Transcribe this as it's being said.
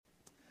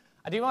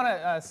I do want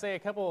to say a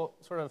couple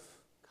sort of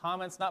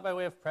comments, not by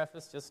way of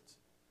preface, just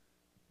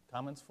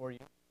comments for you.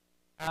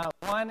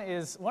 One of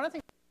the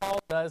things Paul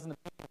does in the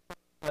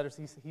letters,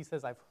 he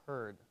says, I've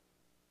heard.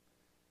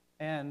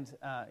 And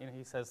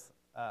he says,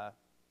 I've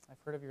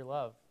heard of your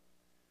love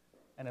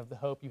and of the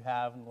hope you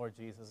have in the Lord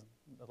Jesus,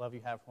 the love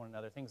you have for one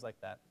another, things like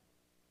that.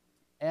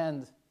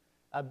 And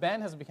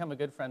Ben has become a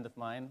good friend of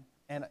mine,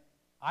 and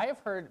I have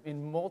heard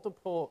in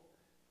multiple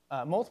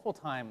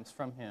times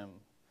from him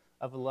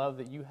of the love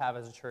that you have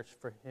as a church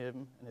for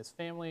him and his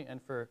family and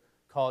for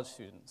college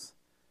students.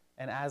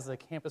 And as a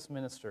campus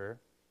minister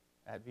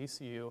at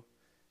VCU,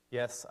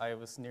 yes, I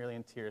was nearly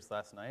in tears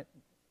last night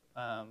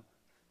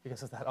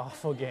because of that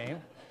awful game.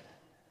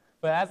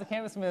 But as a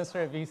campus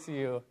minister at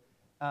VCU,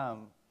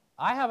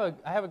 I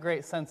have a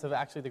great sense of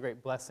actually the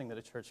great blessing that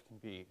a church can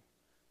be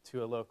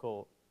to a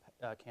local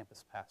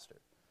campus pastor.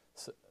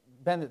 So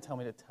Ben didn't tell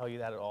me to tell you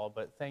that at all,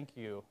 but thank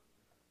you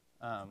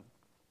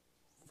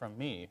from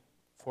me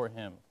for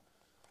him.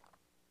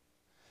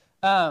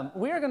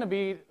 We are going to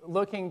be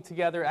looking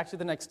together, actually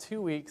the next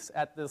 2 weeks,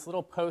 at this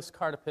little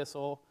postcard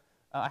epistle.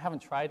 I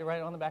haven't tried to write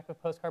it on the back of a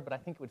postcard, but I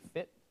think it would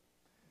fit.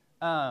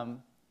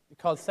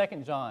 Called 2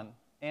 John.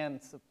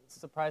 And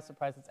surprise,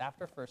 surprise, it's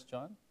after 1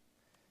 John.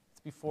 It's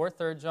before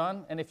 3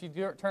 John. And if you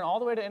turn all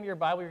the way to the end of your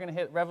Bible, you're going to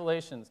hit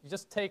Revelations. You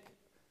just take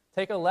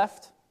a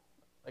left,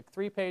 like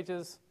 3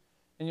 pages,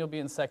 and you'll be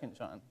in 2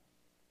 John.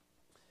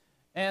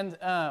 And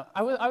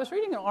I was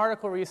reading an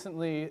article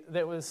recently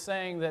that was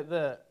saying that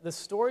the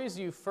stories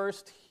you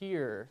first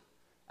hear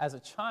as a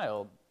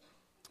child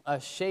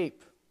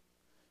shape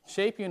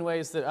you in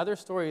ways that other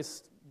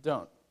stories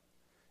don't.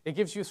 It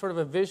gives you sort of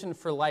a vision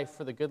for life,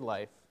 for the good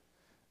life.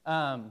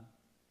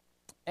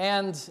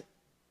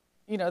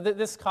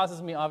 This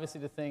causes me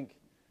obviously to think,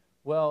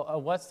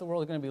 well, what's the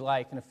world going to be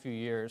like in a few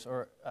years?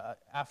 Or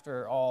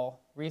after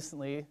all,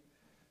 recently,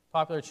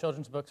 popular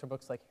children's books are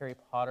books like Harry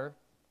Potter,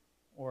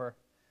 or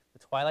the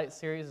Twilight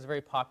series is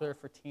very popular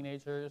for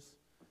teenagers.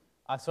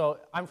 So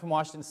I'm from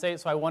Washington State,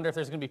 so I wonder if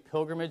there's going to be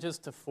pilgrimages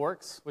to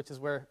Forks, which is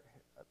where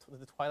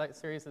the Twilight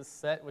series is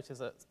set, which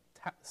is a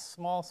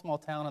small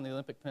town on the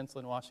Olympic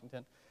Peninsula in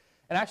Washington.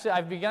 And actually,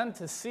 I've begun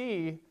to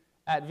see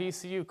at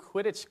VCU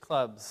Quidditch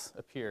clubs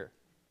appear.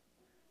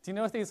 Do you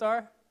know what these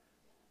are?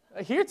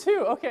 Here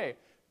too, okay.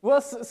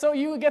 Well, so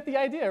you get the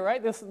idea,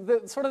 right?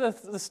 The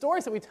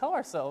stories that we tell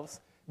ourselves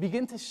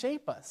begin to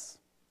shape us.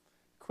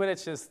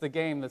 Quidditch is the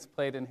game that's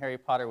played in Harry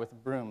Potter with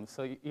brooms.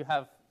 So you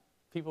have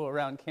people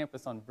around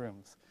campus on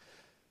brooms.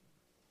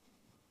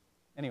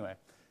 Anyway,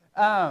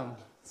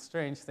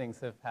 strange things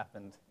have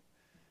happened.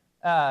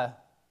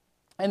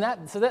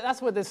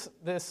 That's what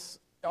this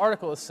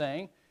article is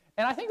saying.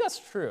 And I think that's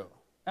true.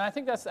 And I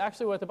think that's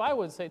actually what the Bible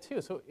would say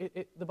too. So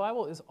the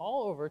Bible is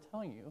all over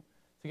telling you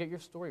to get your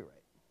story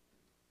right,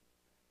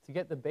 to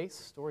get the base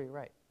story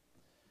right.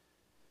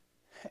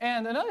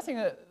 And another thing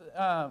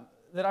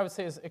that I would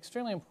say is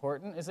extremely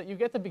important is that you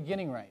get the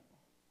beginning right.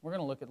 We're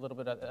going to look a little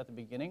bit at the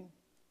beginning.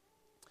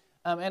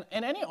 And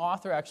any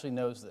author actually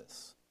knows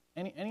this.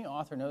 Any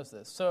author knows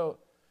this. So,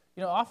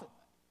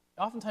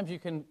 oftentimes you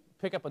can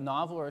pick up a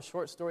novel or a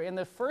short story, and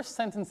the first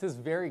sentence is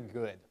very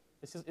good.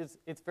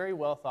 It's very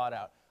well thought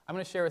out. I'm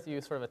going to share with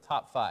you sort of a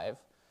top 5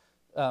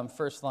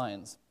 first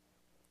lines.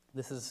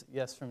 This is,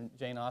 yes, from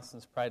Jane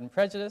Austen's Pride and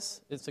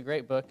Prejudice. It's a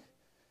great book.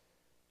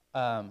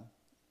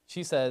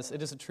 She says,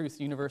 "It is a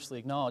truth universally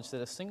acknowledged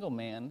that a single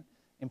man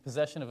in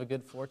possession of a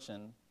good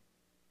fortune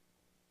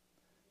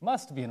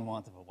must be in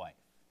want of a wife."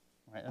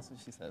 Right? That's what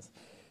she says.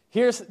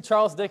 Here's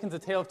Charles Dickens' A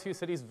Tale of Two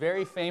Cities,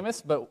 very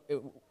famous, but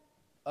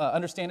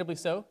understandably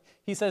so.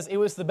 He says, "It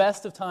was the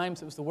best of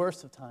times, it was the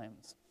worst of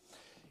times.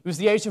 It was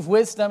the age of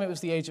wisdom, it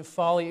was the age of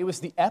folly, it was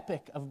the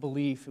epoch of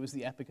belief, it was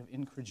the epoch of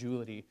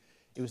incredulity.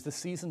 It was the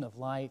season of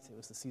light, it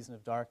was the season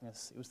of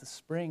darkness, it was the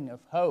spring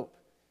of hope,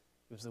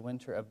 it was the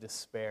winter of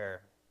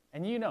despair."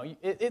 And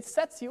it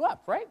sets you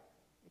up, right?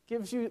 It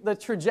gives you the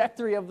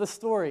trajectory of the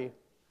story.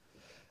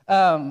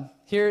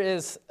 Here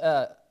is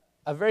a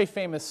very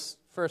famous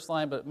first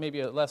line, but maybe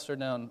a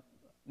lesser-known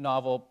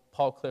novel,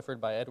 Paul Clifford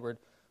by Edward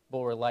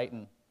Bulwer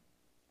Lytton.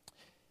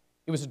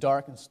 "It was a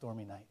dark and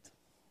stormy night.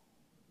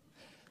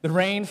 The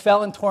rain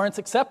fell in torrents,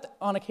 except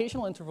on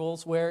occasional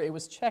intervals where it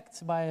was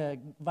checked by a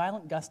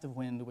violent gust of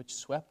wind which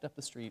swept up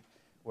the street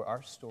where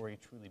our story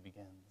truly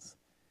begins."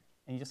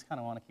 And you just kind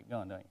of want to keep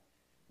going, don't you?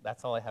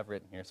 That's all I have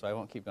written here, so I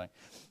won't keep going.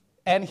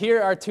 And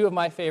here are 2 of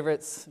my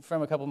favorites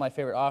from a couple of my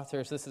favorite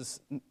authors. This is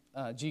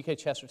G.K.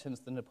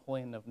 Chesterton's The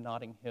Napoleon of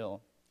Notting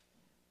Hill.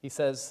 He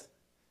says,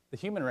 "The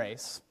human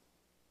race,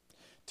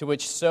 to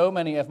which so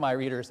many of my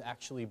readers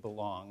actually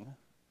belong,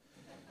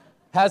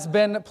 has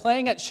been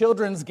playing at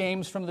children's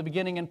games from the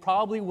beginning and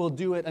probably will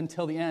do it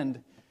until the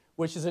end,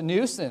 which is a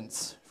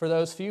nuisance for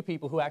those few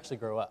people who actually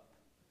grow up."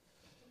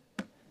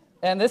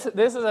 And this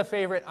is a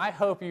favorite. I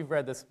hope you've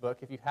read this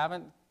book. If you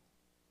haven't,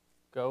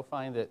 go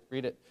find it,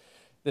 read it.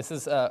 This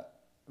is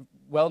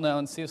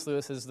well-known, C.S.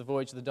 Lewis's The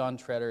Voyage of the Dawn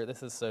Treader.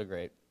 This is so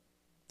great.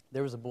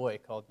 There was a boy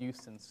called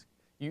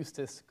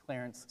Eustace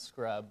Clarence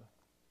Scrubb,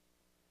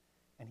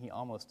 and he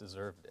almost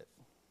deserved it.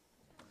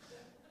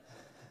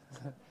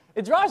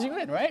 It draws you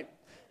in, right?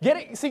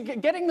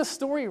 Getting the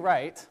story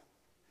right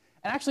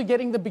and actually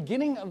getting the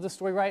beginning of the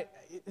story right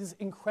is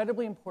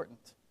incredibly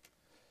important.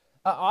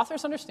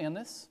 Authors understand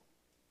this.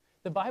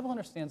 The Bible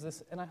understands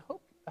this, and I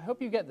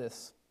hope you get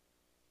this.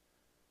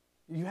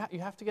 You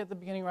have to get the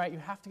beginning right. You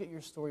have to get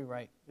your story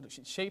right.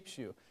 It shapes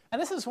you.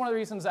 And this is one of the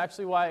reasons,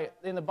 actually, why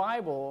in the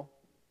Bible,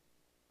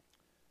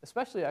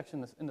 especially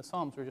actually in the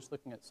Psalms, we're just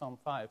looking at Psalm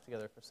 5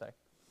 together for a sec,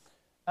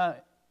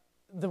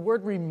 the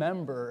word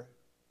remember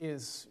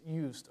is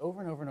used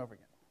over and over and over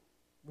again.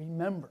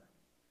 Remember.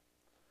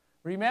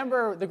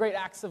 Remember the great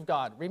acts of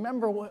God.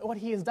 Remember what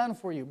he has done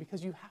for you,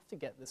 because you have to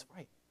get this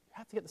right. You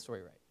have to get the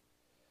story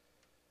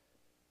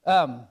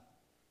right.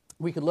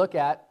 We could look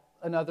at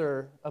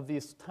another of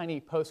these tiny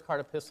postcard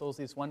epistles,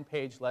 these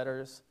one-page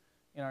letters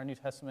in our New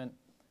Testament,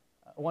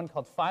 one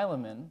called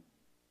Philemon.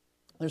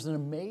 There's an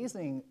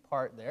amazing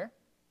part there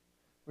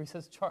where he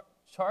says,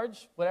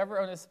 charge whatever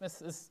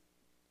Onesimus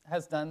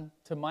has done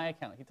to my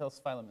account. He tells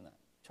Philemon that.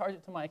 Charge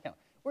it to my account.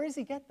 Where does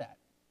he get that?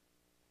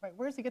 Right?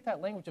 Where does he get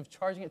that language of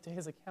charging it to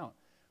his account?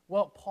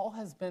 Well,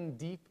 Paul's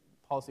the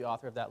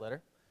author of that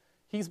letter.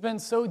 He's been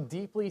so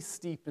deeply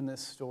steeped in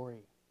this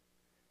story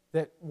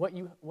that what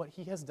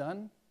he has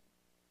done,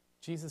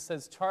 Jesus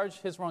says, charge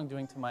his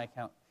wrongdoing to my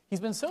account. He's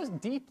been so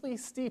deeply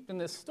steeped in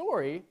this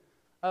story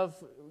of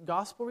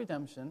gospel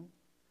redemption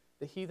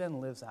that he then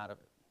lives out of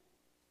it.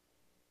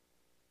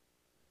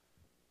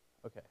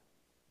 Okay.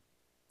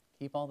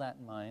 Keep all that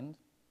in mind.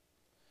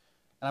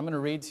 And I'm going to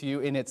read to you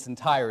in its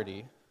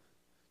entirety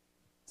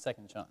 2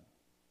 John.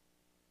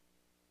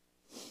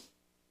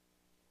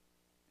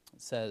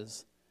 It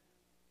says,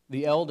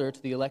 the elder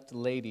to the elected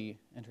lady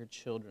and her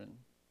children.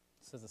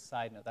 This is a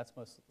side note. That's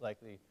most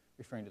likely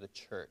referring to the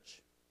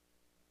church.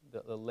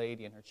 The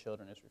lady and her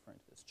children is referring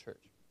to this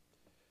church.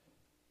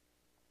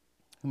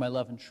 Whom I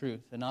love in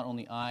truth, and not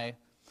only I,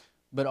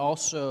 but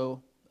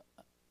also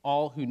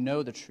all who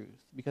know the truth,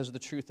 because of the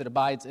truth that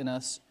abides in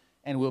us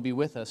and will be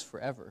with us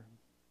forever.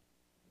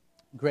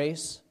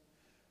 Grace,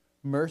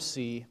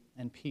 mercy,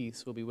 and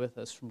peace will be with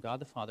us from God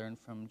the Father and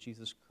from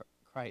Jesus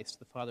Christ,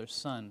 the Father's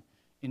Son,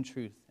 in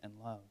truth and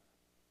love.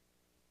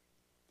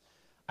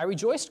 I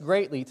rejoiced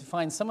greatly to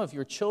find some of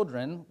your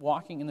children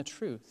walking in the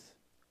truth,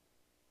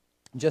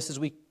 just as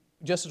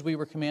we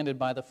were commanded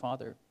by the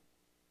Father.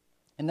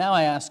 And now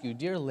I ask you,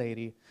 dear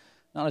lady,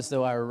 not as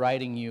though I were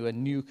writing you a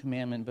new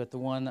commandment, but the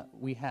one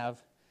we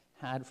have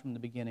had from the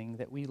beginning,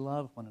 that we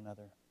love one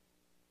another.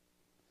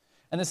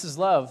 And this is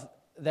love,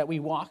 that we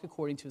walk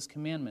according to his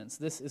commandments.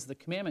 This is the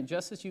commandment,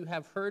 just as you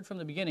have heard from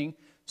the beginning,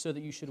 so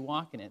that you should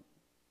walk in it.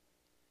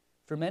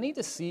 For many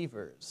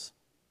deceivers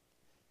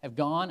have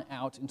gone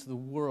out into the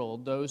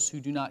world, those who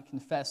do not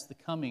confess the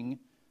coming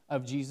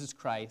of Jesus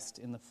Christ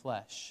in the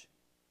flesh.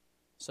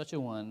 Such a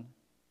one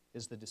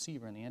is the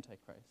deceiver and the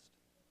Antichrist.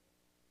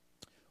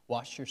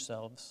 Wash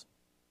yourselves,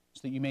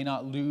 so that you may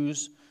not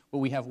lose what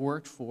we have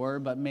worked for,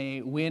 but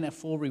may win a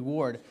full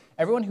reward.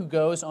 Everyone who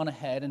goes on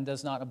ahead and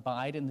does not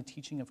abide in the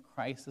teaching of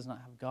Christ does not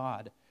have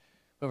God.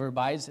 Whoever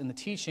abides in the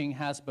teaching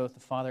has both the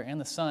Father and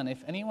the Son.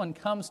 If anyone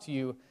comes to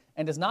you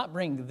and does not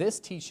bring this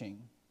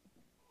teaching,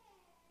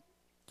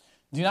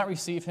 do not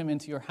receive him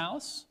into your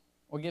house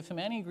or give him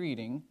any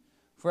greeting,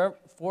 for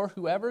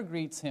whoever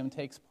greets him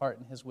takes part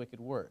in his wicked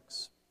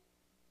works.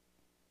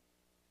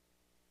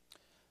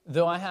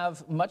 Though I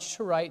have much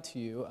to write to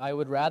you, I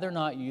would rather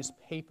not use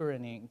paper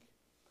and ink.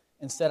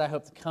 Instead, I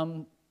hope to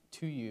come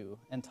to you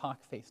and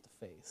talk face to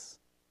face,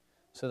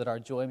 so that our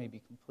joy may be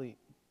complete.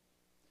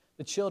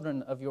 The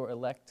children of your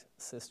elect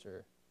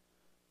sister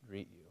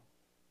greet you.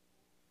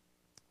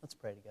 Let's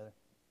pray together.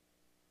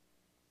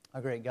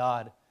 Our great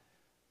God,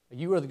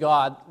 you are the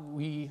God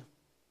we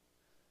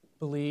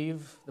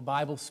believe, the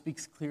Bible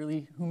speaks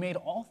clearly, who made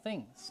all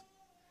things,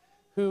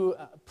 who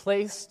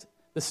placed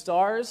the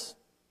stars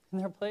in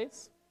their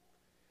place,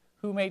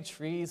 who made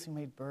trees, who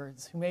made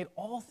birds, who made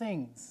all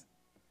things.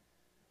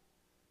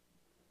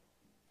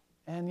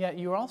 And yet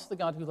you are also the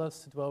God who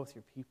loves to dwell with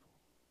your people.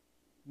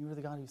 You are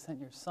the God who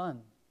sent your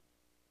Son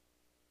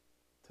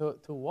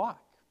to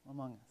walk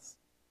among us,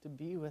 to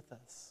be with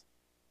us,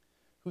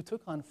 who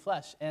took on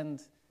flesh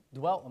and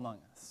dwelt among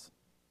us.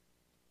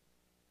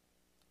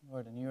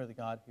 Lord, and you are the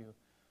God who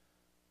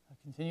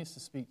continues to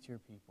speak to your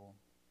people.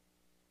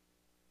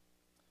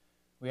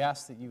 We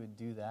ask that you would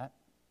do that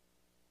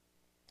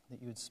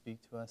you would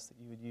speak to us, that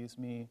you would use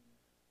me,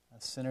 a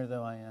sinner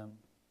though I am,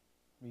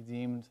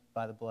 redeemed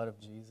by the blood of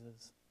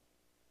Jesus,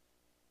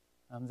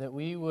 that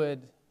we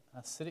would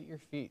sit at your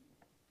feet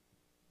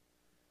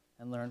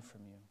and learn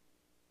from you.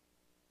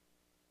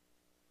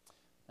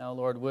 Now,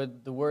 Lord,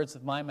 would the words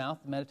of my mouth,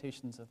 the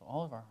meditations of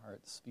all of our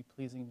hearts be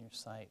pleasing in your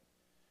sight?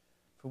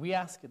 For we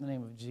ask it in the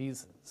name of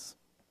Jesus,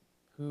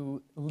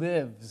 who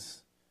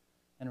lives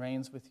and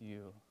reigns with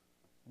you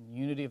in the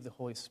unity of the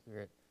Holy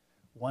Spirit,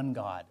 one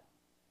God,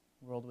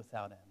 world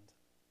without end.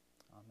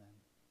 Amen.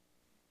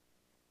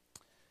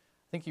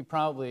 I think you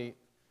probably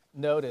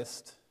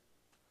noticed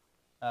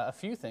a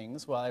few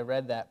things while I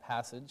read that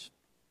passage,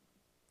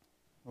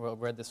 or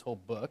read this whole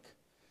book.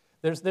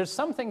 There's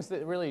some things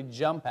that really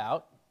jump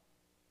out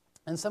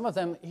And some of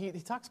them, he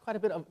talks quite a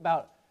bit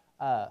about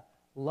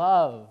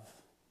love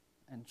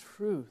and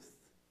truth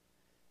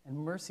and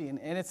mercy. And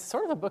it's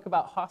sort of a book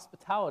about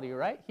hospitality,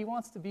 right? He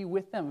wants to be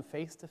with them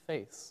face to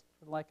face,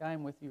 like I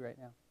am with you right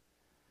now.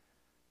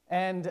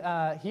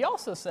 And he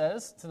also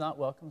says to not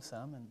welcome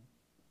some.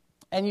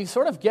 And you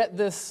sort of get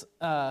this,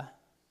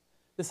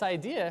 this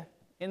idea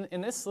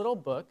in this little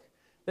book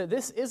that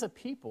this is a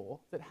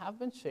people that have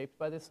been shaped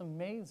by this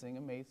amazing,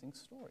 amazing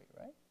story,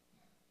 right?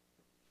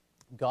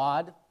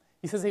 God,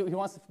 he says he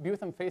wants to be with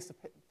them face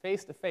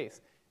to face.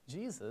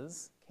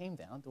 Jesus came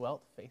down,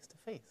 dwelt face to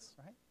face,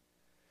 right?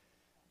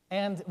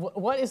 And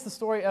what is the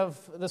story of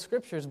the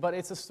Scriptures? But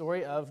it's a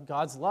story of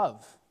God's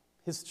love,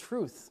 His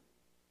truth,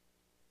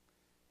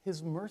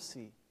 His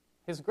mercy,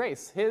 His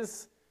grace,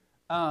 His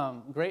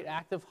great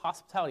act of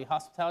hospitality.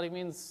 Hospitality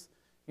means,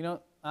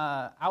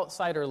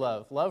 outsider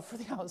love for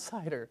the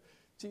outsider.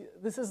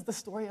 This is the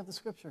story of the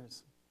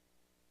Scriptures.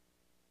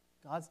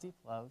 God's deep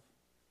love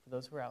for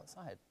those who are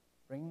outside,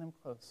 bringing them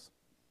close.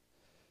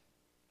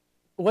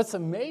 What's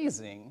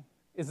amazing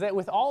is that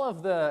with all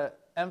of the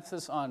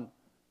emphasis on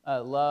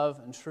love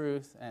and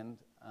truth and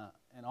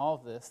all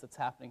of this that's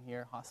happening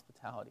here,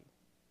 hospitality,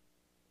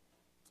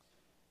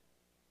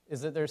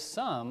 is that there's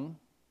some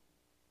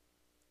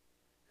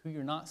who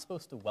you're not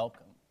supposed to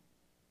welcome.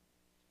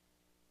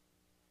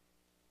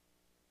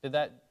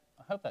 I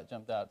hope that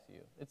jumped out to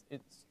you.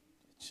 It's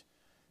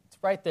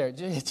right there.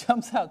 It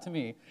jumps out to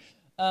me.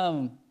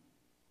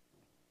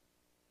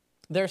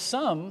 There's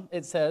some,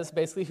 it says,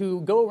 basically,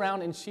 who go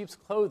around in sheep's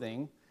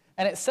clothing,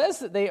 and it says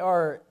that they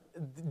are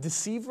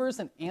deceivers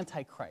and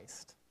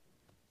antichrist.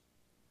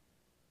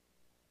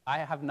 I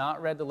have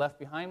not read the Left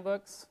Behind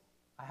books.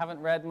 I haven't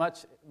read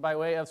much by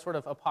way of sort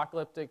of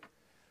apocalyptic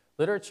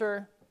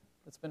literature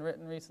that's been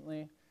written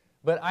recently.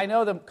 But I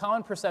know the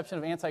common perception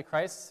of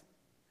antichrist,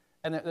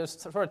 and there's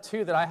sort of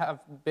two that I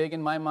have big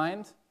in my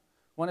mind.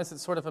 One is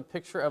it's sort of a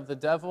picture of the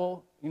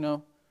devil,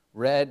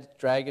 red,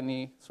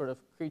 dragony sort of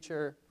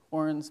creature,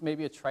 horns,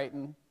 maybe a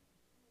triton,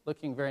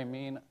 looking very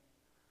mean.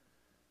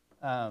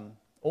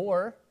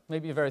 Or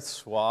maybe a very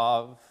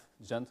suave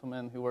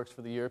gentleman who works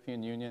for the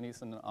European Union.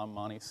 He's in an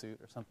Armani suit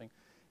or something.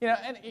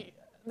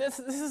 This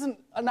isn't,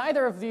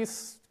 neither of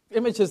these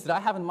images that I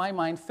have in my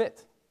mind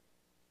fit.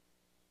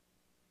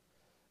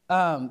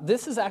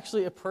 This is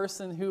actually a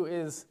person who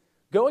is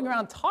going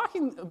around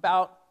talking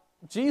about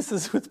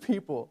Jesus with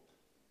people.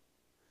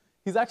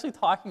 He's actually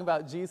talking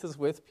about Jesus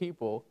with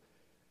people,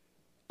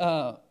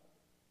 but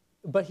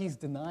he's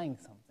denying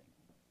something.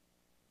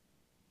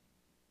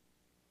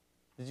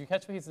 Did you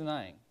catch what he's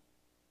denying?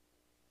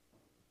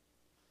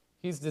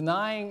 He's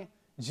denying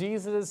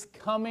Jesus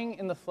coming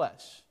in the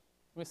flesh.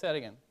 Let me say that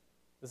again.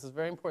 This is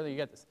very important that you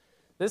get this.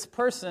 This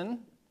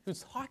person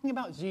who's talking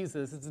about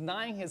Jesus is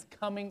denying his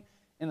coming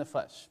in the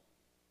flesh.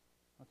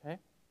 Okay?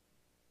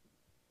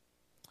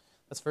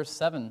 That's verse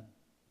 7.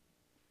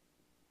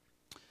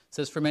 It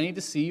says, "For many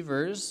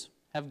deceivers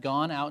have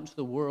gone out into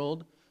the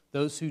world,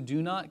 those who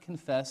do not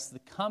confess the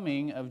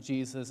coming of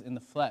Jesus in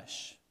the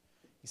flesh."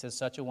 He says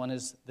such a one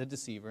is the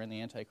deceiver and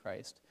the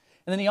antichrist.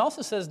 And then he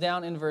also says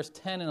down in verse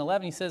 10 and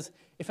 11, he says,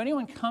 "If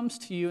anyone comes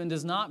to you and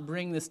does not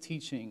bring this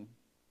teaching,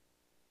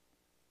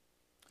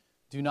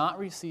 do not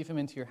receive him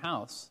into your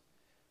house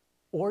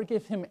or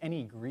give him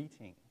any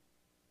greeting.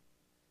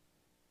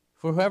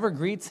 For whoever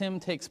greets him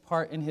takes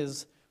part in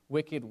his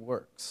wicked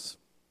works."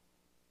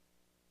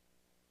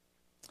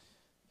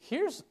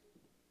 Here's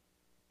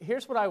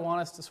what I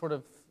want us to sort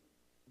of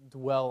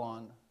dwell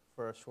on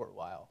for a short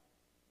while.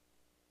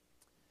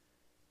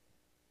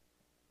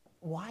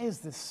 Why is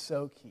this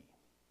so key?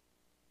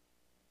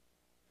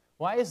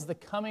 Why is the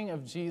coming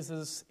of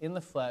Jesus in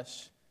the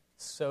flesh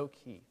so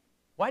key?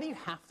 Why do you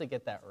have to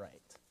get that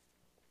right?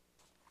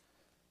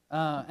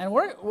 And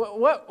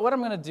what I'm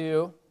going to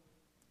do,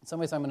 in some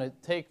ways I'm going to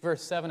take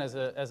verse 7 as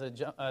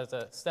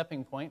a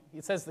stepping point.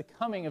 It says the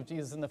coming of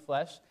Jesus in the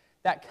flesh.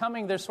 That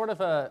coming, there's sort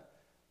of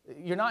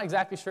you're not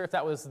exactly sure if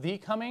that was the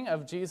coming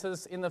of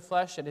Jesus in the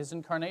flesh at his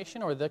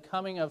incarnation, or the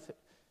coming of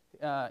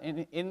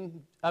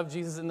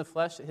Jesus in the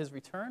flesh at his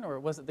return, or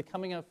was it the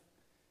coming of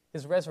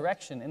his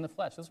resurrection in the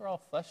flesh? Those are all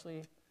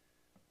fleshly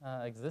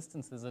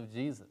existences of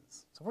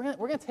Jesus. So we're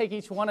going to take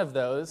each one of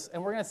those,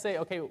 and we're going to say,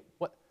 okay,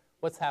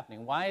 what's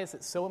happening? Why is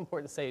it so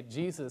important to say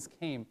Jesus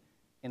came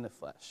in the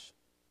flesh?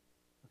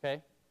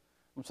 Okay?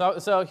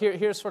 So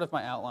here's sort of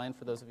my outline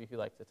for those of you who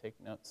like to take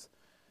notes.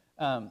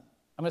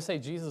 I'm going to say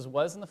Jesus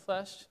was in the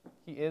flesh.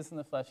 He is in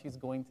the flesh.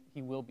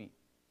 He will be.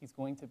 He's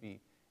going to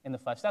be in the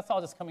flesh. That's all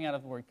just coming out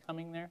of the word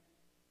coming there.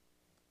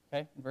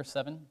 Okay, verse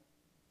 7.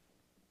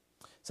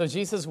 So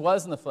Jesus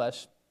was in the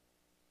flesh.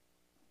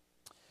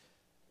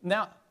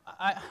 Now,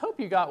 I hope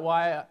you got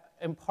why,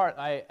 in part,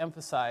 I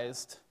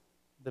emphasized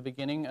the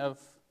beginning of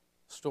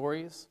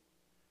stories,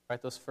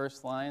 right? Those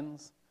first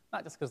lines.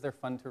 Not just because they're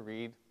fun to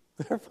read.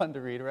 They're fun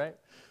to read, right?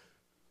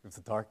 It's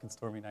a dark and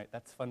stormy night.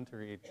 That's fun to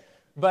read.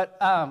 But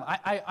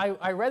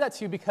I read that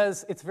to you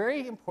because it's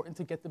very important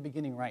to get the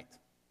beginning right.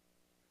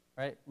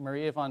 Right?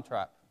 Maria von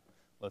Trapp.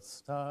 Let's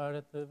start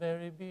at the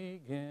very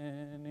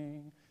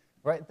beginning.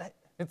 Right?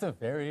 It's a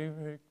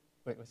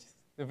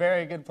a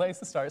very good place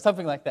to start,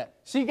 something like that.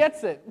 She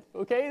gets it,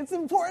 okay? It's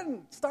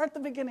important. Start at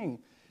the beginning.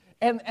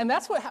 And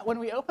that's when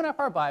we open up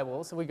our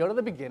Bibles and we go to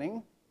the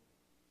beginning,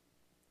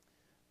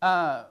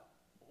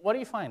 what do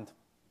you find?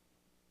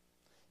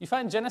 You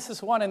find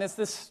Genesis 1, and it's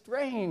this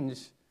strange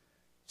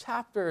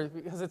chapter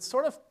because it's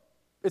sort of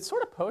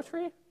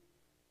poetry,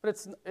 but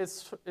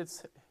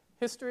it's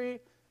history, and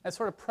it's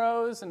sort of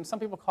prose, and some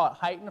people call it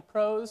heightened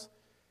prose.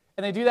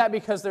 And they do that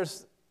because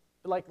there's,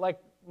 like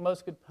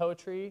most good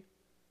poetry,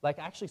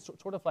 actually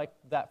sort of like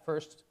that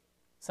first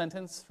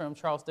sentence from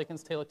Charles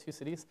Dickens' Tale of Two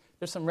Cities,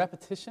 there's some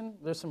repetition,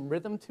 there's some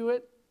rhythm to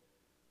it.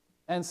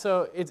 And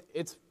so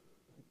it's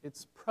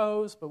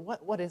prose, but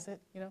what is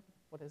it?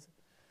 What is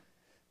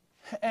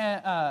it?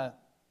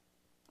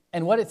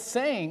 And what it's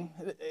saying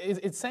is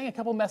it's saying a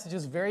couple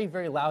messages very,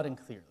 very loud and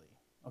clearly.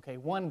 Okay,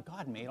 one,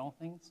 God made all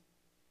things.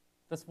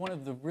 That's one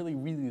of the really,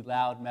 really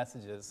loud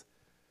messages.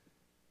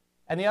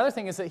 And the other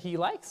thing is that he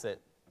likes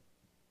it.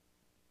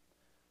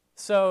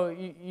 So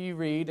you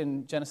read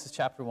in Genesis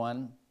chapter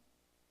 1,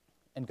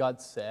 and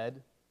God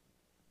said,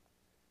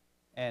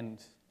 and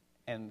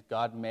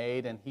God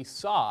made, and he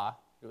saw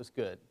it was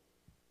good.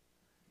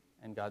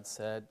 And God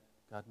said,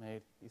 God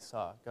made, he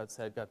saw. God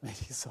said, God made,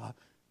 he saw.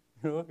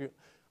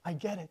 I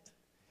get it.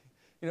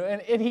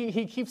 And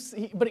he keeps,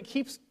 but it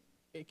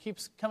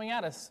keeps coming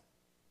at us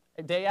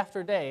day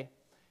after day,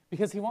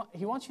 because he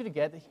wants you to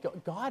get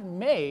that God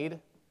made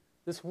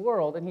this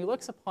world, and he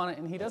looks upon it,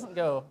 and he doesn't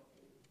go,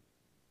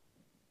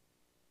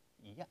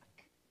 yuck.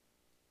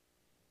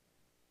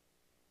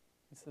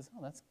 He says,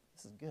 oh, this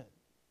is good.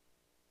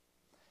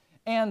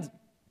 And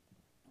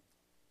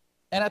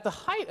at the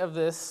height of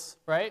this,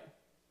 right,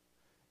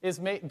 is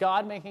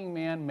God making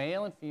man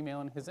male and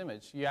female in his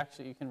image. You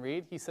can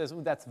read, he says,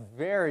 ooh, that's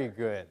very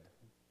good.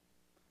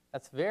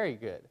 That's very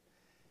good.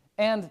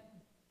 And,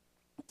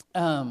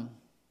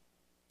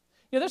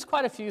 there's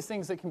quite a few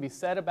things that can be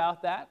said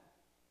about that.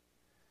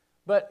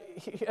 But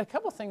a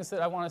couple things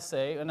that I want to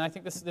say, and I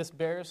think this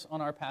bears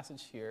on our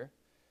passage here,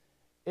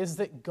 is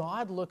that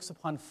God looks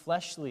upon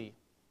fleshly,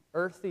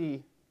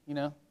 earthy,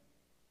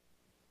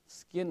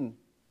 skin,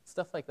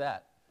 stuff like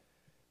that.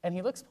 And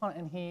he looks upon it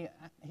and he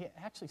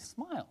actually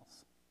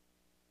smiles.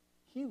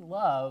 He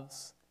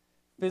loves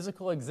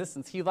physical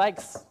existence. He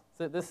likes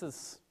that this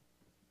is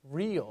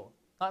real,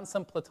 not in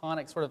some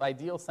platonic sort of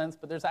ideal sense,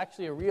 but there's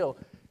actually a real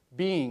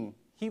being.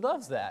 He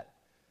loves that.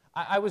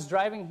 I was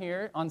driving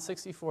here on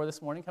 64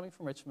 this morning, coming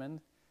from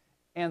Richmond,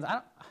 and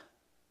I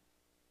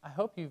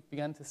hope you've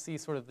begun to see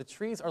sort of the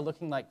trees are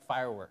looking like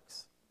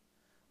fireworks.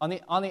 On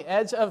the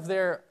edge of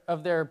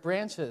their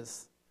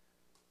branches,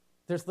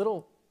 there's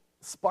little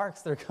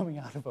sparks that are coming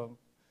out of them.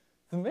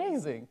 It's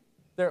amazing.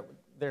 They're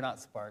not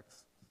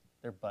sparks.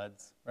 They're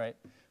buds, right?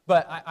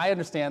 But I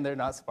understand they're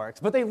not sparks.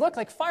 But they look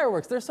like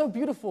fireworks. They're so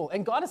beautiful.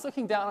 And God is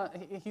looking down.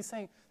 He's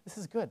saying, this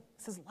is good.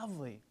 This is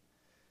lovely.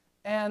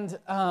 And,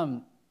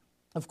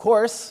 of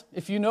course,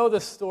 if you know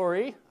this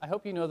story, I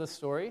hope you know this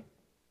story,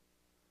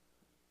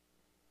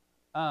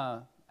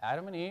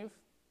 Adam and Eve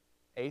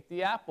ate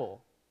the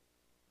apple.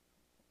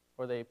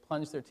 Or they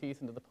plunged their teeth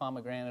into the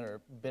pomegranate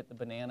or bit the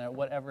banana or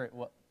whatever it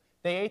was.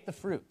 They ate the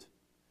fruit.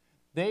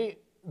 They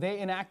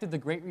enacted the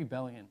Great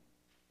Rebellion.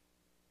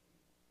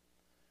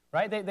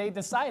 Right? They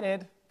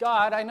decided,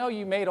 God, I know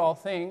you made all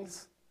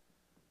things,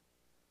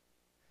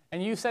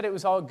 and you said it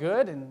was all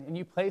good, and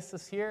you placed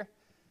us here,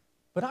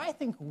 but I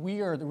think we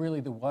are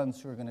really the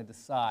ones who are going to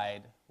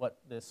decide what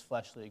this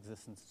fleshly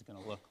existence is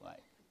going to look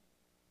like.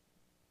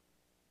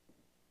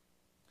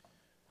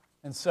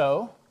 And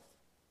so,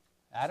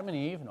 Adam and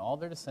Eve and all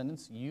their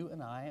descendants, you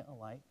and I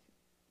alike,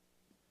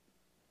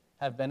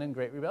 have been in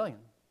great rebellion.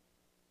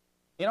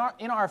 In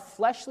our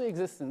fleshly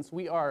existence,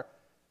 we are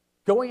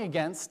going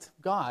against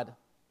God.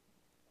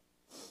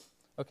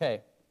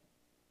 Okay.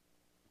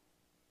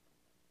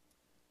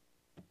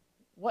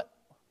 What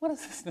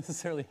does this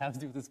necessarily have to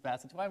do with this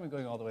passage? Why am I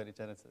going all the way to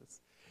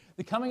Genesis?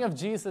 The coming of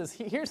Jesus,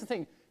 here's the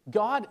thing.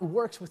 God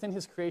works within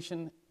his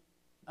creation,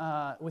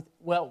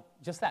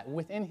 just that,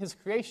 within his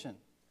creation.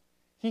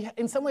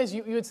 In some ways,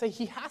 you would say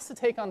he has to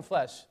take on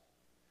flesh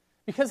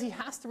because he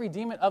has to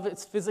redeem it of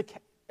its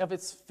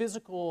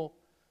physical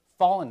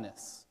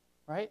fallenness,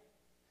 right?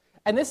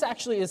 And this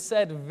actually is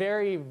said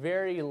very,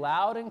 very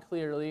loud and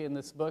clearly in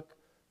this book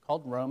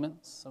called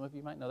Romans. Some of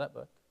you might know that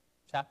book.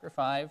 Chapter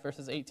 5,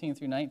 verses 18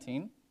 through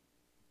 19.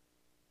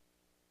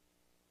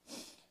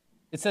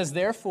 It says,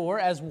 therefore,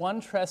 as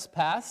one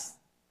trespass,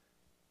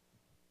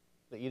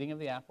 the eating of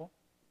the apple,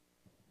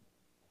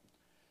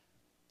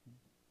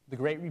 the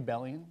great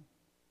rebellion,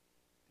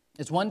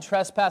 as one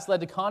trespass led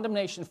to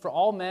condemnation for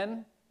all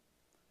men,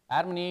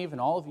 Adam and Eve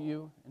and all of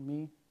you and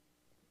me,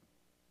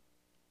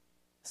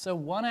 so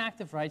one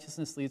act of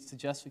righteousness leads to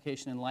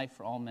justification and life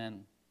for all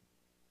men.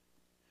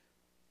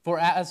 For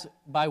as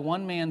by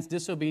one man's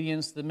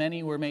disobedience the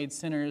many were made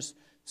sinners,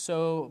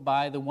 so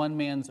by the one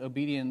man's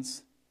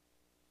obedience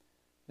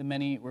the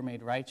many were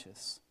made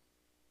righteous.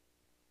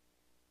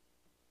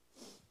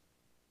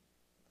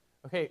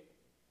 Okay,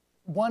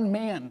 one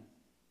man,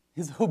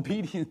 his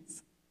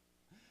obedience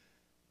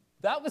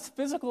That was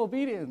physical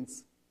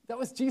obedience. That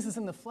was Jesus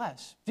in the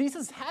flesh.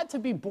 Jesus had to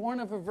be born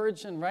of a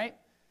virgin, right?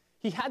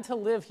 He had to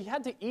live. He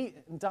had to eat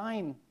and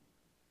dine.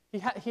 He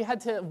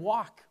had to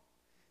walk.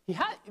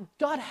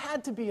 God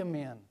had to be a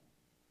man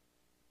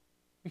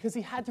because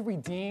he had to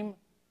redeem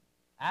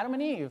Adam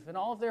and Eve and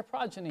all of their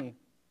progeny.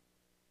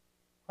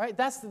 Right?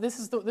 This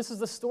is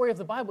the story of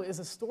the Bible. It is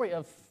a story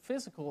of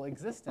physical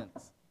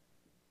existence.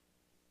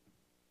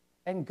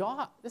 And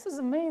God, this is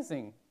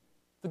amazing.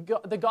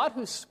 The God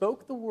who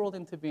spoke the world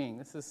into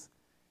being.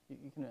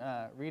 You can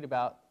read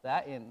about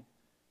that in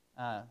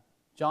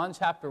John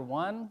chapter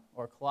 1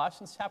 or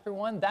Colossians chapter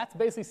 1. That's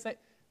basically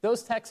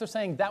those texts are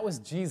saying that was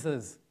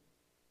Jesus.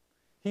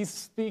 He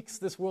speaks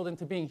this world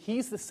into being.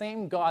 He's the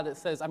same God that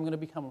says, I'm going to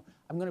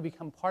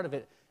become part of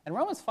it. And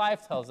Romans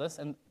 5 tells us,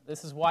 and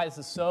this is why this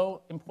is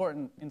so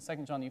important in 2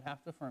 John, you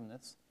have to affirm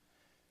this.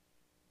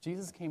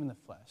 Jesus came in the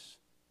flesh.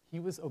 He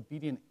was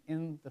obedient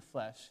in the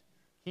flesh.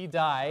 He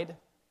died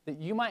that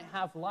you might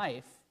have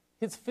life.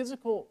 His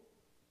physical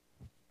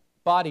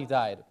body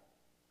died.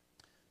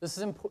 This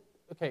is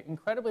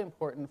incredibly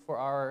important for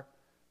our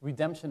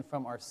redemption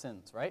from our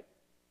sins, right?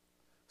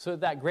 So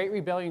that great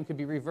rebellion could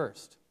be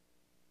reversed.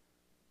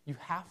 You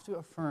have to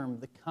affirm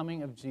the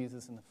coming of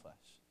Jesus in the flesh.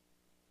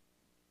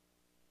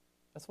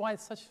 That's why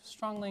it's such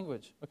strong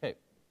language. Okay.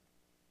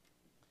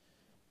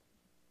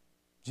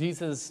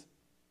 Jesus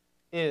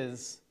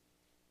is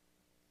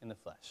in the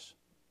flesh.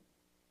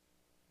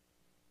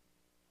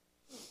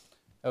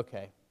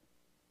 Okay.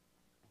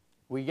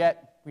 We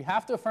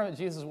have to affirm that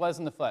Jesus was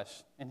in the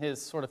flesh in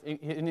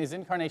his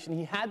incarnation.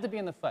 He had to be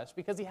in the flesh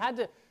because he had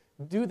to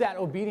do that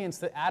obedience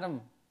that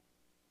Adam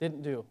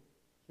didn't do.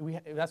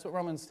 That's what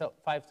Romans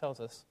 5 tells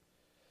us.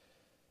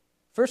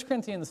 1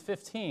 Corinthians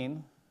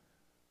 15,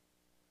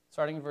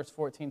 starting in verse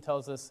 14,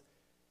 tells us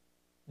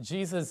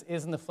Jesus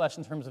is in the flesh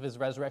in terms of his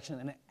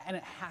resurrection, and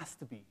it has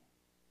to be.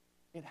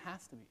 It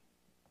has to be.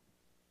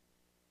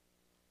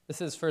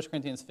 This is 1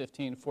 Corinthians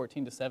 15,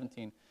 14 to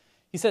 17.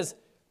 He says,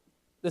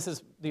 this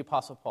is the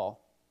Apostle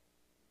Paul,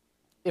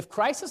 if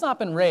Christ has not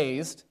been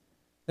raised,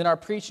 then our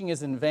preaching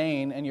is in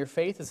vain, and your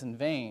faith is in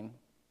vain.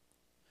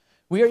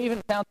 We are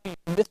even found to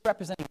be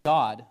misrepresenting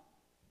God,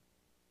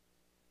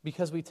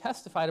 because we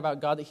testified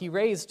about God that he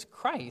raised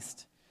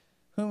Christ,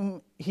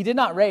 whom he did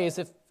not raise,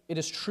 if it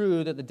is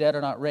true that the dead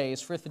are not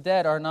raised. For if the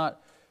dead are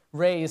not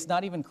raised,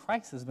 not even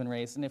Christ has been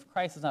raised. And if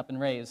Christ has not been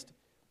raised,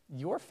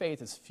 your faith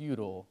is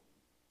futile,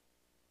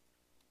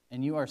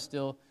 and you are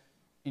still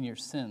in your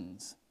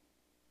sins.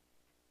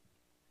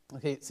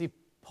 Okay, see,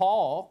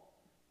 Paul,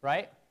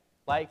 right,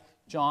 like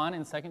John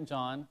in 2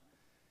 John,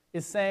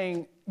 is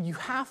saying you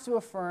have to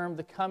affirm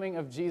the coming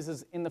of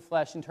Jesus in the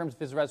flesh in terms of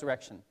his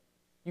resurrection.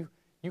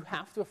 You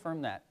have to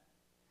affirm that.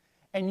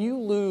 And you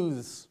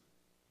lose,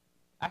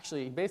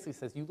 actually, he basically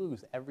says you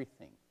lose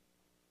everything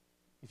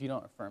if you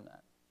don't affirm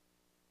that.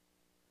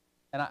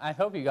 And I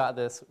hope you got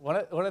this. One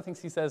of the things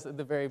he says at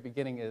the very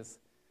beginning is,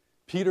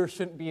 Peter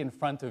shouldn't be in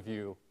front of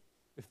you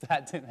if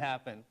that didn't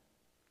happen.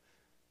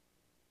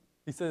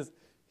 He says,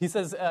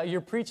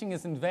 your preaching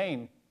is in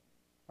vain,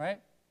 right?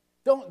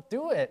 Don't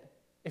do it.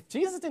 If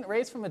Jesus didn't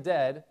raise from the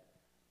dead,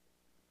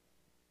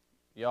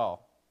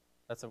 y'all,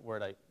 that's a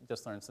word I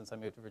just learned since I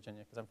moved to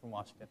Virginia because I'm from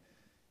Washington.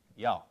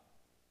 Y'all,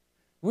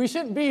 we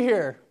shouldn't be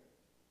here.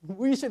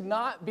 We should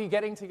not be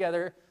getting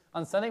together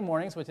on Sunday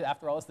mornings, which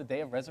after all is the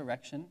day of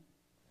resurrection.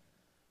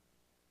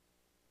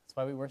 That's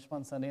why we worship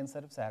on Sunday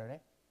instead of Saturday.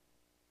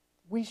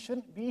 We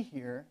shouldn't be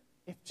here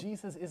if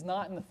Jesus is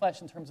not in the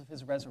flesh in terms of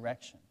his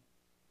resurrection.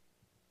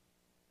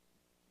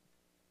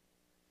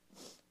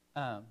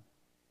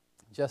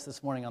 Just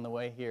this morning on the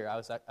way here, I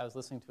was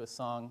listening to a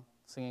song,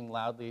 singing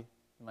loudly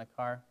in my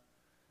car,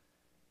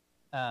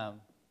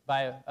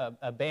 by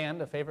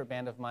a favorite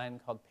band of mine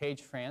called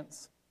Page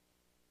France,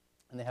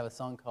 and they have a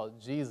song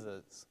called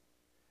Jesus.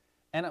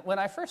 And when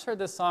I first heard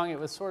this song, it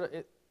was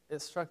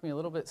it struck me a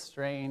little bit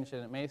strange,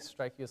 and it may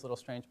strike you as a little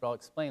strange, but I'll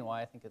explain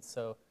why I think it's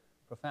so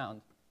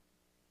profound.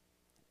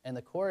 And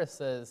the chorus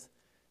says,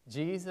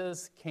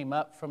 Jesus came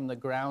up from the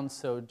ground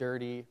so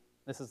dirty,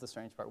 this is the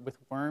strange part, with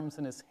worms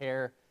in his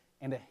hair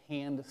and a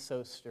hand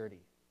so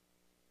sturdy.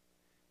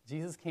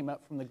 Jesus came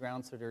up from the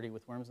ground so dirty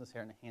with worms in his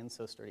hair and a hand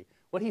so sturdy.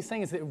 What he's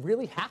saying is that it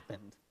really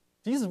happened.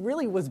 Jesus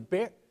really was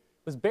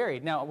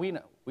buried. Now, we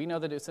know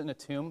that it's in a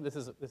tomb. This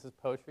is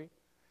poetry.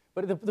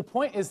 But the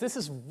point is this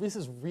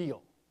is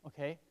real,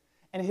 okay?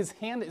 And his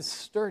hand is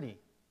sturdy.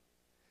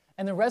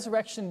 And the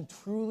resurrection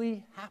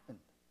truly happened.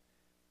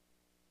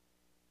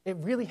 It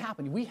really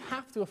happened. We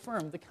have to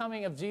affirm the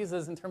coming of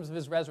Jesus in terms of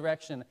his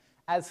resurrection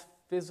as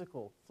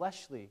physical,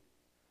 fleshly,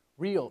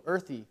 real,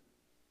 earthy.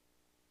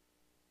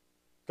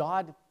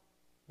 God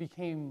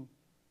became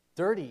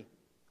dirty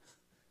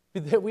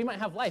that we might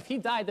have life. He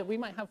died that we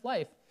might have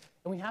life.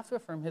 And we have to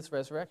affirm his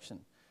resurrection.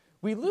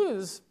 We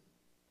lose,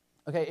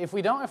 if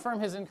we don't affirm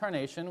his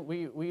incarnation,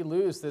 we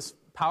lose this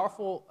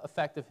powerful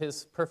effect of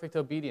his perfect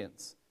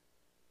obedience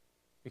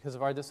because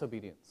of our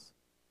disobedience,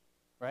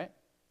 right?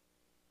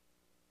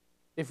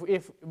 If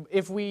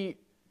we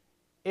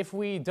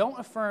don't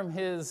affirm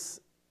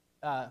his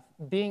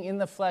being in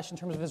the flesh in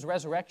terms of his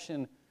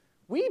resurrection,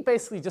 we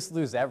basically just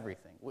lose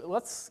everything.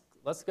 Let's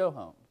go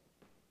home.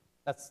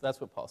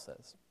 That's what Paul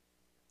says.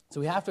 So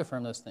we have to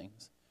affirm those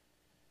things.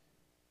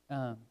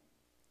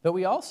 But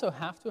we also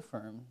have to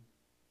affirm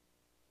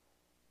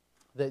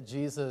that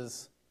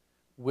Jesus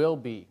will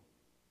be.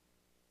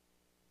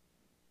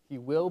 He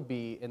will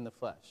be in the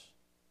flesh.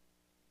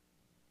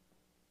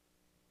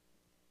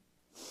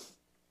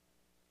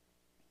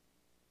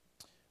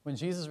 When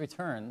Jesus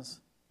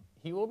returns,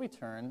 he will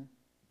return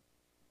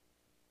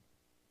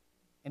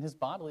in his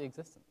bodily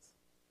existence.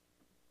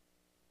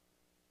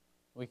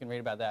 We can read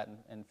about that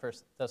in 1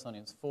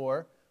 Thessalonians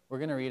 4. We're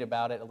going to read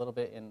about it a little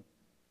bit in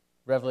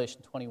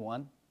Revelation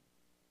 21.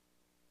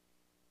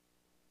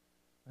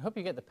 I hope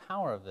you get the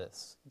power of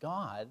this.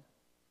 God,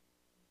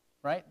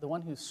 right, the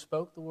one who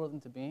spoke the world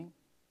into being,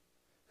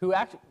 who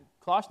actually,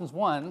 Colossians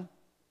 1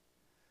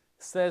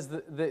 says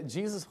that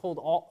Jesus holds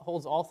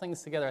all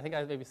things together. I think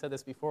I maybe said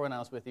this before when I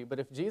was with you, but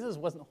if Jesus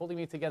wasn't holding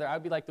me together, I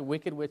would be like the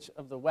wicked witch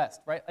of the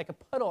West, right? Like a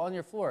puddle on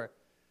your floor.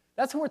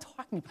 That's what we're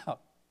talking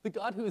about, the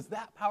God who is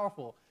that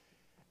powerful.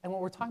 And what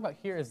we're talking about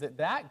here is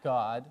that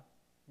God,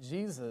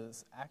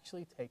 Jesus,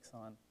 actually takes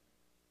on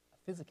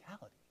a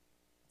physicality.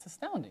 It's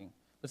astounding,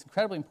 but it's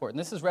incredibly important.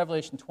 This is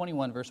Revelation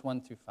 21, verse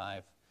 1 through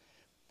 5.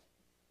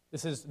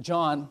 This is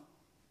John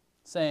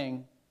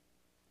saying,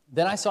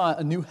 "Then I saw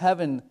a new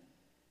heaven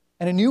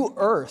and a new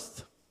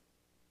earth."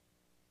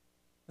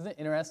 Isn't it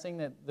interesting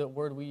that the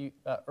word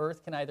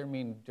earth can either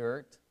mean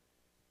dirt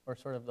or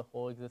sort of the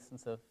whole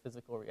existence of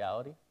physical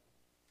reality?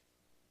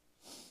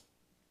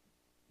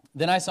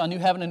 "Then I saw a new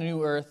heaven and a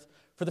new earth,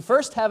 for the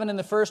first heaven and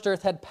the first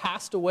earth had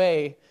passed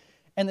away,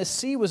 and the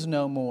sea was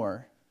no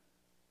more.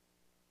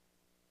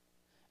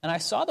 And I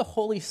saw the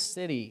holy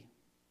city,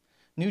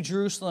 New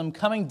Jerusalem,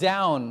 coming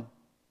down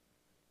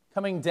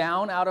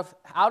out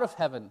of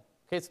heaven."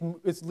 Okay,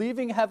 it's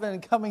leaving heaven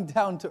and coming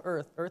down to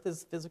earth. Earth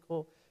is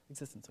physical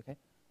existence, okay?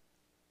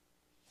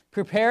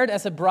 "Prepared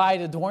as a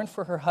bride adorned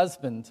for her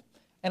husband.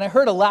 And I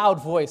heard a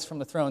loud voice from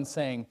the throne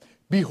saying,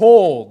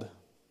 'Behold.'" I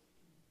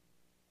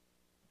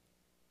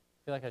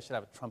feel like I should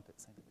have a trumpet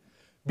saying,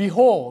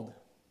 "Behold,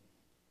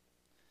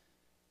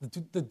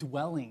 the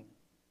dwelling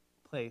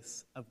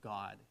place of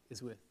God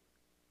is with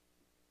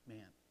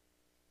man."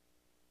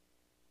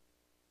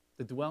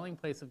 The dwelling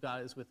place of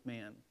God is with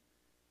man.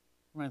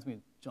 Reminds me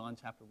of John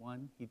chapter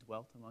 1. He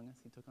dwelt among us.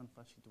 He took on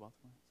flesh. He dwelt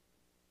among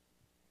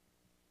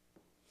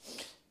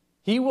us.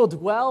 "He will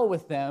dwell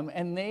with them,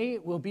 and they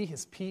will be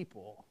his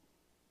people.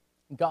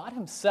 God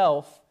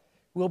himself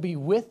will be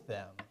with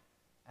them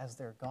as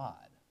their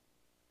God."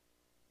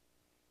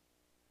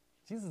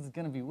 Jesus is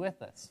going to be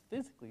with us,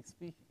 physically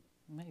speaking.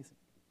 Amazing.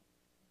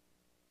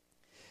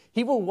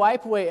 "He will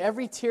wipe away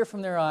every tear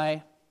from their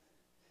eye,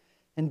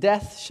 and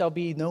death shall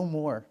be no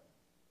more.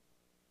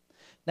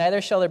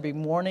 Neither shall there be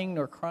mourning,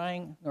 nor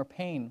crying, nor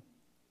pain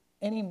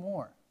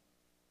anymore."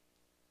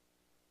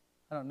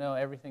 I don't know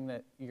everything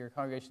that your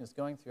congregation is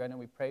going through. I know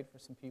we prayed for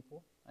some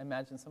people. I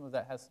imagine some of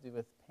that has to do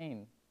with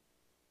pain,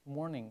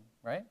 mourning,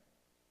 right?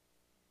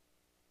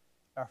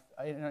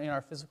 In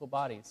our physical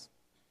bodies.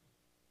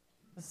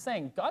 This is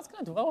saying God's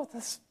going to dwell with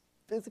us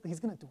physically. He's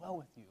going to dwell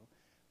with you,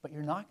 but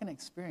you're not going to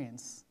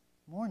experience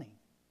mourning.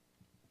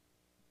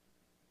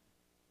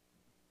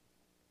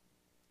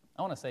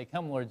 I want to say,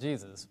 "Come, Lord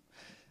Jesus."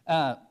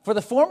 "For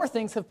the former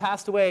things have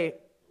passed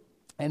away,"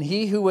 and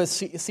he who was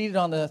seated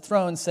on the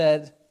throne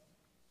said,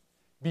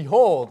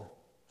 "Behold,"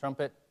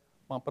 trumpet,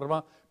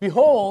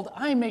 "behold,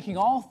 I am making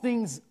all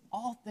things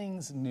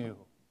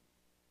new."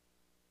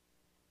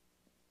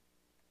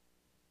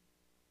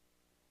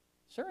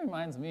 Sure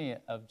reminds me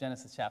of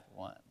Genesis chapter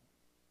 1.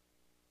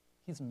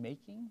 He's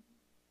making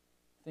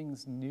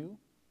things new.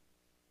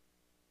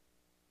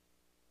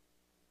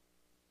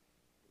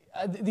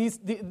 This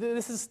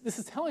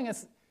is telling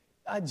us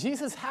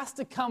Jesus has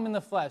to come in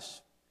the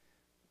flesh.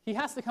 He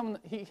has to come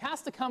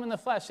in the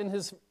flesh in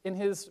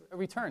his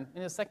return,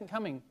 in his second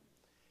coming.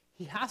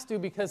 He has to,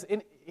 because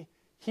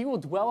he will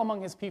dwell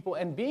among his people.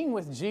 And being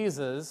with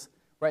Jesus,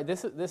 right?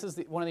 This is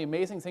one of the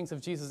amazing things of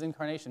Jesus'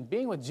 incarnation.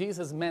 Being with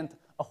Jesus meant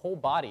a whole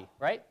body,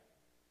 right?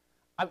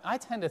 I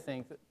tend to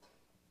think that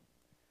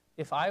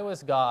if I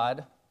was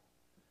God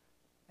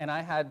and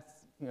I had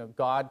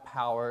God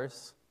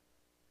powers,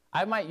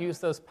 I might use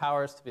those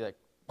powers to be like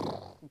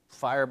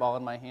fireball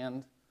in my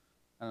hand.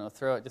 I don't know,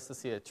 throw it just to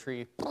see a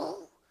tree.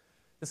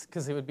 Just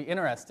because it would be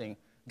interesting.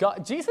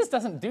 Jesus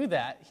doesn't do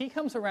that. He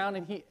comes around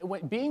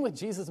and being with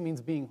Jesus means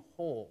being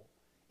whole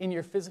in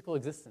your physical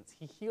existence.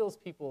 He heals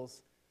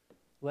people's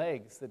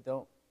legs that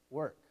don't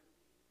work.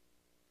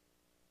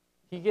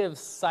 He gives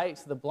sight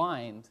to the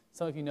blind.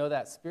 Some of you know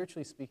that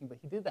spiritually speaking, but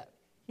he did that.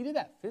 He did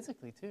that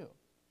physically too.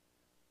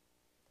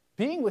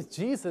 Being with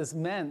Jesus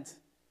meant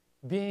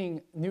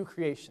being new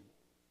creation.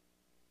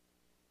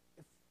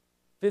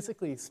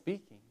 Physically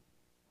speaking.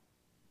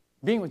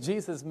 Being with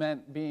Jesus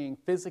meant being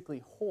physically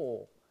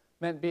whole,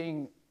 meant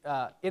being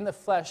in the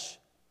flesh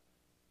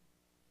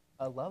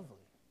lovely.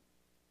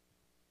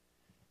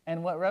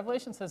 And what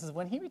Revelation says is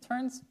when he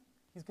returns,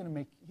 he's going to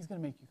make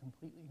you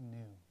completely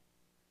new.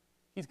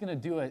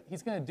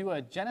 he's going to do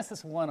a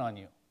Genesis 1 on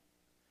you.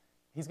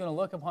 He's going to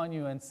look upon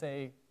you and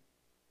say,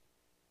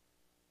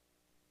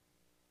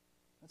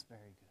 that's very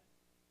good.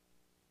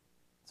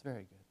 It's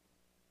very good.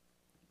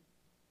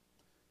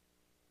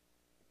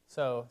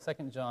 So,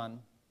 2 John,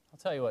 I'll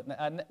tell you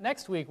what,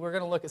 next week we're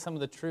going to look at some of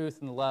the truth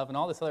and the love and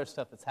all this other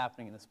stuff that's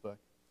happening in this book.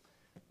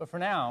 But for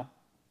now,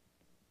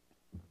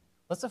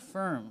 let's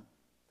affirm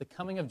the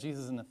coming of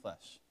Jesus in the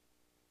flesh.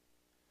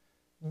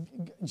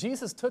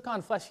 Jesus took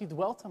on flesh. He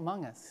dwelt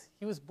among us.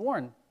 He was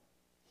born.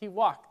 He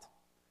walked.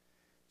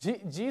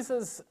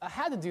 Jesus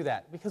had to do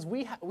that because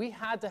we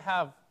had to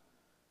have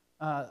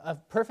a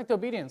perfect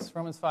obedience,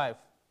 Romans 5.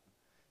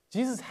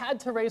 Jesus had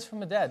to raise from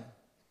the dead.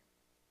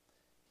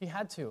 He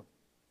had to.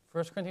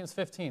 1 Corinthians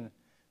 15.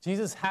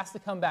 Jesus has to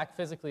come back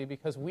physically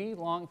because we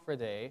long for a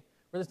day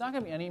where there's not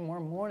going to be any more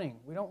mourning.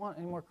 We don't want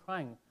any more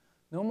crying.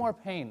 No more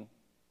pain.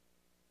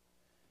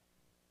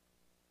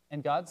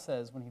 And God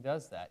says when he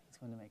does that, he's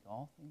going to make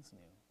all things new.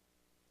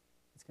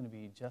 It's going to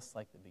be just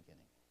like the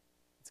beginning.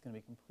 It's going to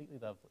be completely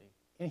lovely.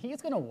 And he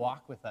is going to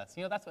walk with us.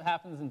 You know, that's what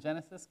happens in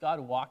Genesis. God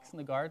walks in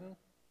the garden.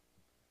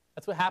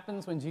 That's what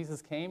happens when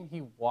Jesus came.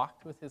 He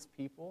walked with his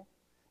people.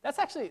 That's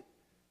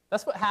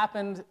what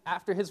happened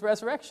after his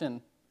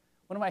resurrection.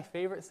 One of my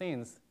favorite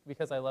scenes,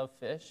 because I love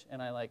fish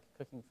and I like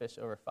cooking fish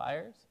over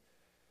fires,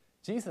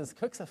 Jesus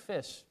cooks a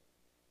fish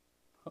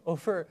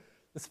over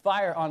this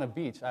fire on a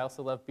beach. I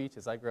also love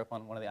beaches. I grew up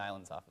on one of the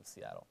islands off of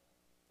Seattle.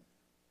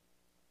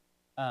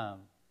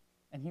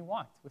 And he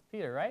walked with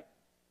Peter, right?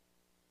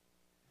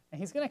 And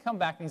he's going to come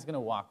back and he's going to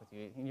walk with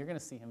you. And you're going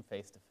to see him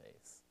face to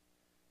face.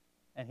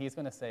 And he's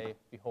going to say,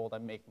 behold,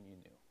 I'm making you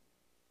new.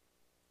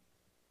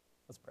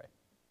 Let's pray.